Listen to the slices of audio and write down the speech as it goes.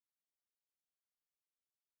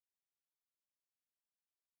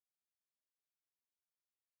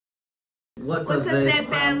What's up, Zaid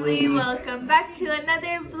family? Welcome back to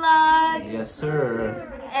another vlog. Yes,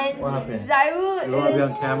 sir. And what happened? Zaru you want to be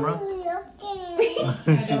on camera?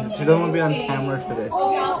 she don't want to be on camera today.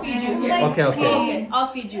 Okay, I'll feed you. Here. Okay. I'll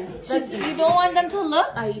feed you. You don't want them to look?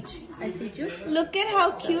 I feed you. Look at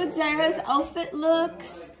how cute Zaira's outfit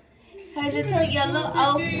looks. Her little yellow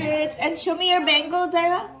outfit. And show me your bangles,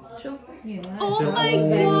 Zaira. Show. Yeah. Oh my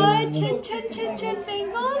god, chin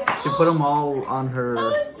bangles. She put them all on her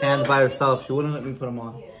hand by herself. She wouldn't let me put them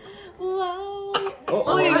on. Wow.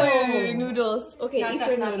 Oh, Noodles. Okay, eat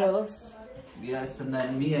your noodles. Yes, and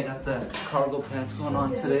then me, I got the cargo pants going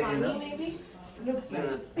on today, you know?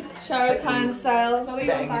 Shah Rukh Khan style.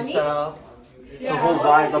 Baggy style. It's a whole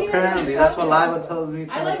vibe, apparently. That's what Laiba tells me.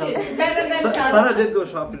 Sana did go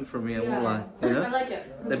shopping for me, I won't lie. You know? I like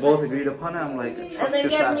it. They both agreed upon it. I'm like, And then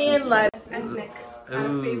get me in live. Ethnic.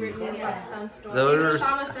 Our favorite store.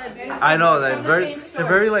 Usama said. I know, they're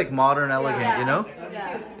very like modern, elegant, you know?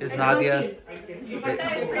 Yeah. It's Nadia.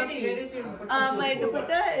 My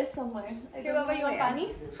dupatta is somewhere. Okay, Baba, you want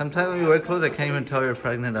pani? Sometimes when you wear clothes, I can't even tell you're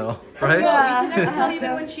pregnant at all, right? Yeah. You can never tell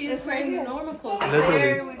even when she is wearing normal clothes.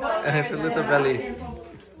 Literally. And it's a little belly.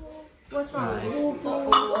 What's wrong?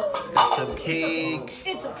 Nice. Got some cake.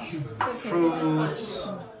 It's okay. Fruits.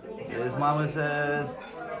 There's Momma Zaid.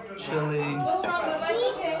 Chilling. What's wrong, Baba? It's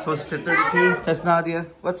okay. Supposed to sit 32. That's Nadia.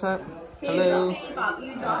 What's up? Hello.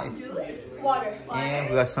 Nice. Water. And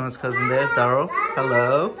we got Sana's cousin there, Daro.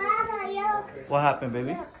 Hello. What happened,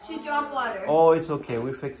 baby? She dropped water. Oh, it's okay.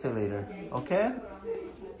 We fix it later. Okay?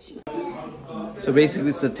 So basically,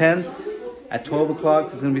 it's the 10th. At 12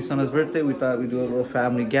 o'clock, it's going to be Sana's birthday. We thought we'd do a little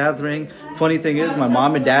family gathering. Funny thing is, my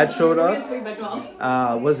mom and dad showed up.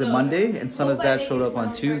 Was it Monday? And Sana's dad showed up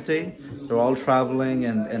on Tuesday. They're all traveling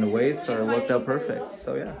and away, so it worked out perfect.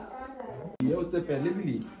 So yeah.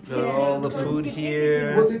 Got all the food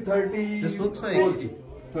here. This looks like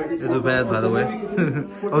it's a bad, by the way.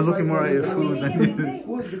 I was looking more at your food than you.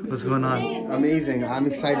 What's going on? Amazing. I'm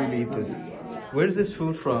excited to eat this. Where's this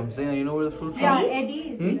food from? Zaina, you know where the food from? Yeah,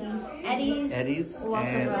 Eddie's. Eddie's.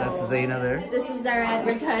 And that's Zaina there. This is our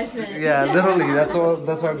advertisement. Yeah, literally. That's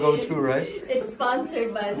our go-to, right? It's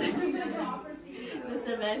sponsored by this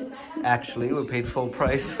event. Actually, we paid full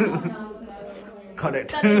price. Cut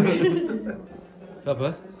it.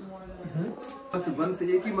 Papa?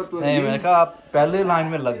 नहीं मैंने कहा आप पहले line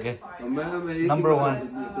में लग गए number 1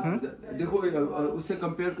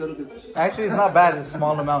 actually it's not bad, it's a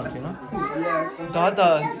small amount, you know. दादा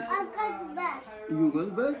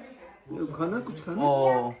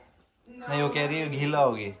oh नहीं वो कह रही है गीला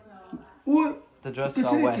होगी the dress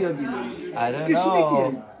got wet I don't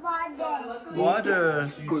know water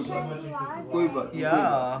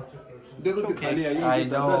yeah okay. I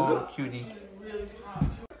know cutie.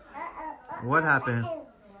 What happened?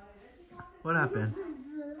 What happened?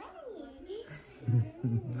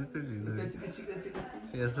 Look at you.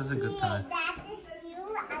 She has such a good time.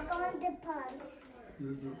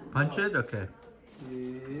 Punch it? Okay.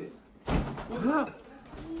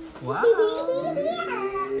 Wow.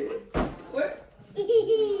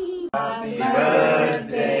 Happy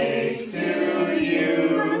birthday to you.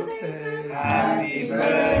 Happy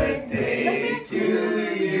birthday to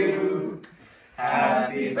you.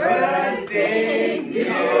 Happy birthday,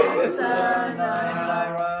 dear Sana.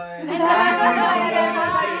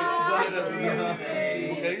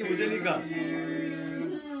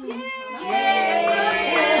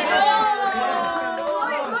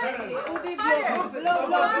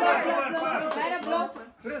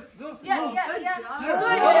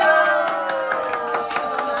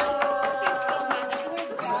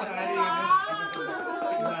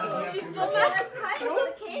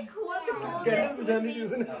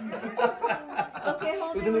 Okay,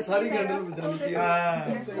 hold it.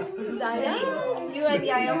 Zaya, you and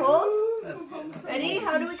Yaya hold. Ready?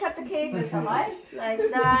 How do we cut the cake? Like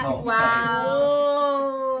that. No. Wow.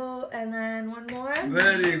 Oh, and then one more.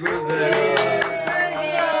 Very good.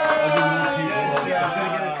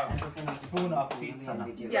 Spoon of pizza.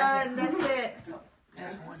 Done. That's it.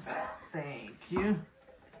 Thank you.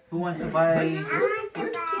 Who wants to buy?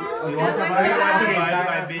 Oh, you want to buy?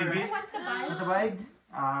 My baby. Want to buy?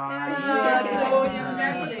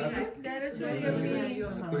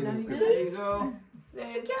 There you go.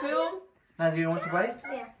 Thank you. Now, do you want to buy?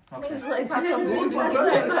 Yeah. Okay. Just like have some food. Yeah.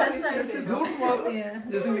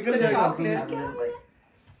 Very good.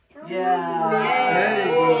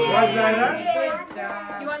 What's that?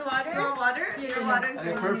 You want water? You want water? Your water's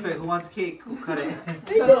Okay, perfect. Who wants cake? Who cut it?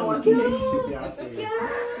 We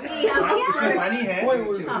have इसमें पानी है? You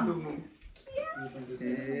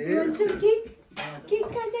want some cake?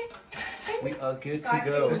 We are good to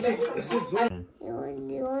go.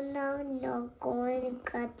 You're not going to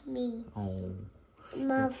cut me. Oh,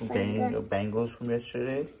 My finger. bangles from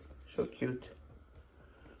yesterday. So cute.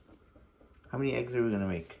 How many eggs are we gonna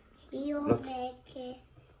make? You Look. make it.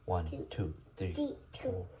 1, 2, 3,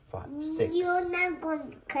 4, 5, 6. You're not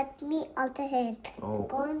going to cut me out the head. Oh. I'm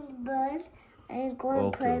going to birth and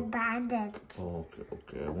going to put bandage.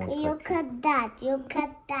 Okay. I won't You cut that. You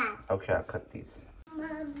cut that. Okay, I'll cut these.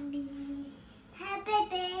 Mommy. Happy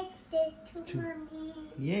birthday to Mommy.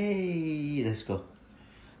 Yay! Let's go.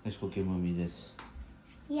 Let's go give Mommy this.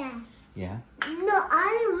 Yeah. Yeah? No,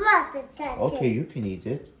 I want to touch it. Okay, you can eat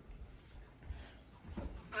it.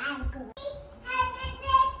 Happy birthday.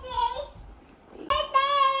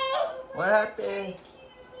 What happened?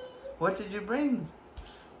 What did you bring?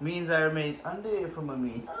 Me and Zaira made ande for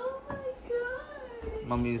Mommy. Oh my god.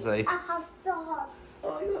 Mommy's like, I have salt.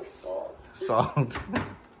 Oh, you have salt. salt.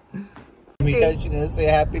 Because you're gonna say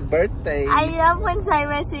happy birthday. I love when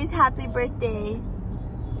Zaira says happy birthday.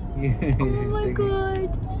 Oh my god.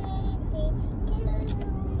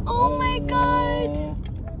 Oh my god.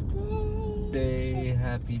 Day,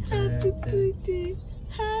 happy Happy birthday. birthday.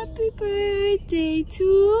 Happy birthday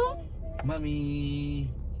to Mommy.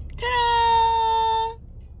 ta-da!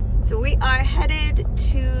 So we are headed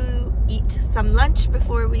to eat some lunch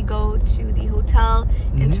before we go to the hotel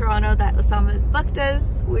in Toronto that Usama has booked us.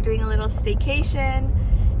 We're doing a little staycation,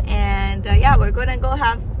 and yeah, we're gonna go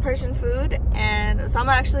have Persian food. And Usama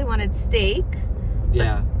actually wanted steak.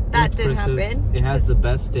 Yeah. That Rich didn't Princess, happen. It has the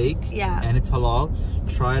best steak. Yeah. And it's halal.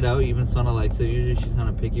 Try it out. Even Sana likes it. Usually she's kind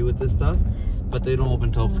of picky with this stuff. But they don't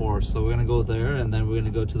open till 4. So we're going to go there. And then we're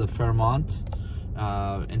going to go to the Fairmont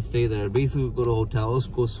and stay there. Basically, we go to hotels,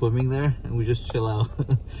 go swimming there, and we just chill out.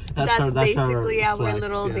 That's basically our flex,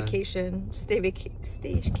 little yeah. vacation. Staycation.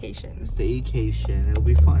 Staycation. It'll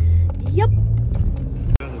be fun. Yep.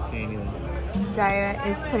 I don't see anyone. Zaira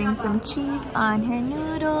is putting some cheese on her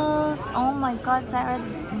noodles. Oh my god, Zaira,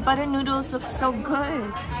 butter noodles look so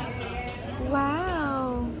good.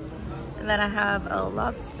 Wow. And then I have a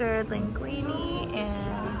lobster linguine,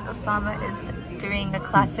 and Usama is doing a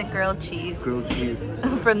classic grilled cheese. Grilled cheese.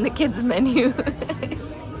 From the kids menu.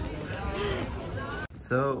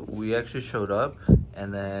 So we actually showed up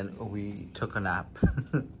and then we took a nap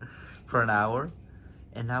for an hour.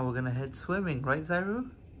 And now we're gonna head swimming, right Zairu?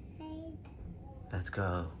 Let's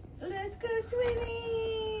go. Let's go swimming.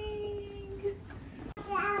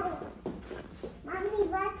 Mommy,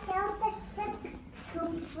 what's out the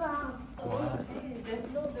come from? What? There's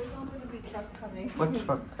not going to be a truck coming. What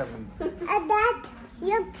truck coming? Dad,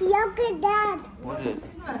 look at that. What is it?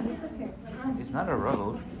 It's okay. It's not a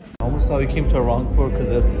road. I almost thought we came to Rangpur because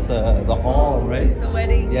it's the hall, right? The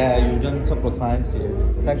wedding. Yeah, you've done a couple of climbs here.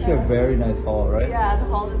 It's actually a very nice hall, right? Yeah, the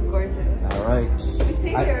hall is gorgeous. All right. We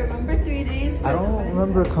stayed here, remember, 3 days? I don't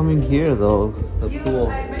remember coming here though, the pool.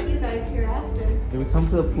 I met you guys here after. Did we come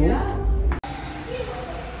to the pool? Yeah.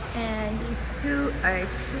 And these two are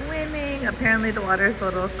swimming. Apparently the water is a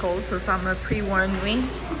little cold, so Sama pre-warned me.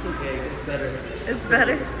 It's okay, it's better. It's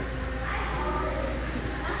better.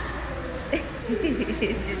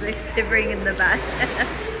 She's like shivering in the back.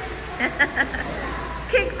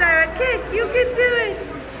 Kick, Sarah, kick! You can do it!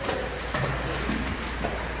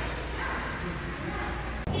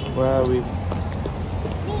 Where are we?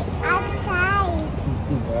 Outside.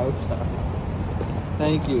 We're outside.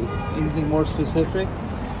 Thank you. Anything more specific?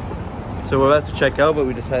 So we're about to check out, but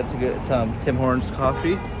we decided to get some Tim Hortons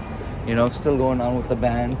coffee. You know, still going on with the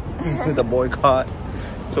ban, the boycott.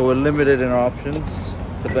 So we're limited in our options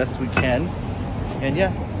the best we can. And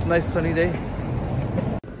yeah, nice sunny day.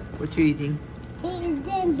 What you eating? Eating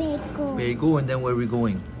bagel. Bagel, and then where are we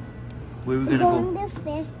going? Where are we gonna go? The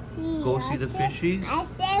fishy. Go see the fishies? I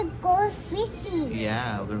said go fishy.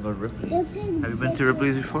 Yeah, we're gonna go to Ripley's. Have you been to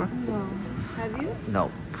Ripley's before? No. Have you?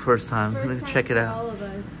 No, first time. First Let's time check it for out. all of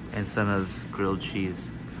us. And Sana's grilled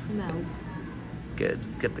cheese. No. Get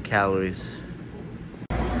the calories.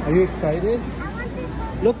 Are you excited? I want to go.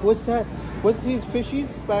 Look, what's that? What's these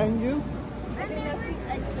fishies behind you?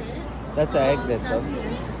 That's an exit though.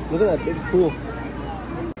 Look at that big pool.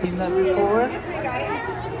 Seen that before?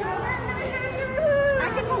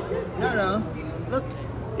 No. Look,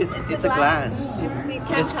 it's a glass.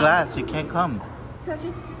 It's glass. You can't come. Touch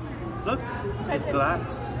it. Look, it's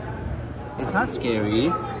glass. It's not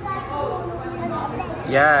scary.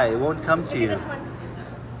 Yeah, it won't come to you. This one.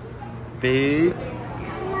 Big.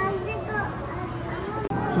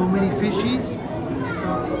 So many fishies.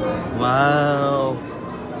 Wow.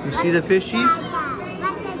 You see the fishies?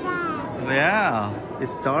 Yeah.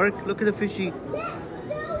 It's dark. Look at the fishy.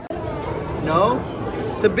 No?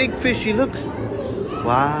 It's a big fishy, look.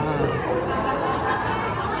 Wow.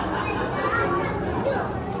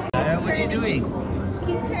 What are you doing?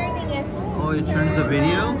 Keep turning it. Oh, it turns the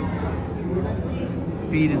video?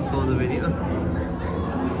 Speed and slow the video.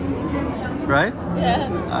 Right? Yeah.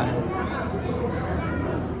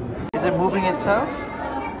 Is it moving itself?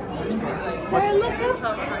 Sarah, look up.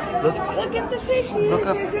 Look. Look at the fishies. Look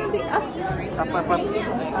up. They're gonna be up. Up.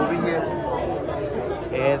 Over here.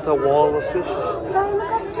 And it's a wall of fish. Sarah,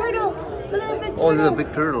 look up, turtle. Look at the big turtle. Oh, there's a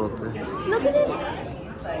big turtle up there. Look at it.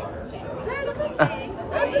 Sarah, look up.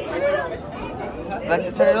 A big turtle. Like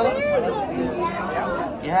the turtle?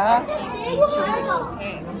 Yeah?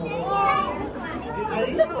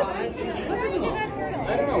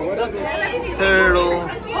 Turtle.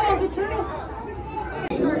 Oh, the turtle.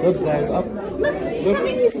 Look, guys, up. Look, he's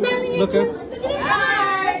coming. He's smiling Look at you. up. Look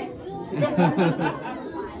at him.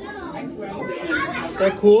 Is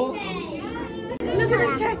that cool? Look at the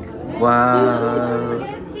shark. Wow. Look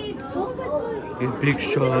at his teeth. Oh my God. Big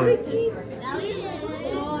shark. Big teeth.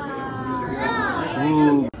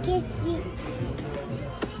 Ooh.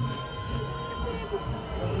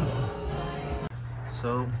 So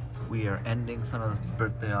we are ending Sana's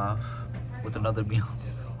birthday off with another meal.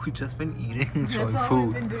 We've just been eating, showing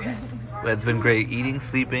food. But it's been great. Eating,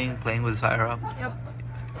 sleeping, playing with Syra. Yep.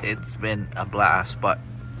 It's been a blast. But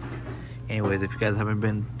anyways, if you guys haven't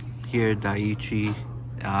been here, Daiichi,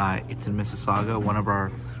 it's in Mississauga,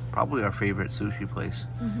 probably our favorite sushi place.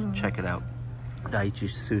 Check it out. Daiichi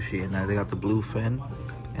Sushi. And they got the bluefin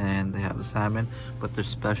and they have the salmon, but their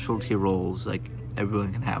specialty rolls, like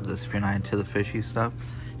everyone can have this. If you're not into the fishy stuff,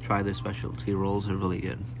 try their specialty rolls. They're really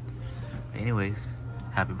good. Anyways,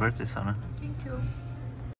 happy birthday, Sana.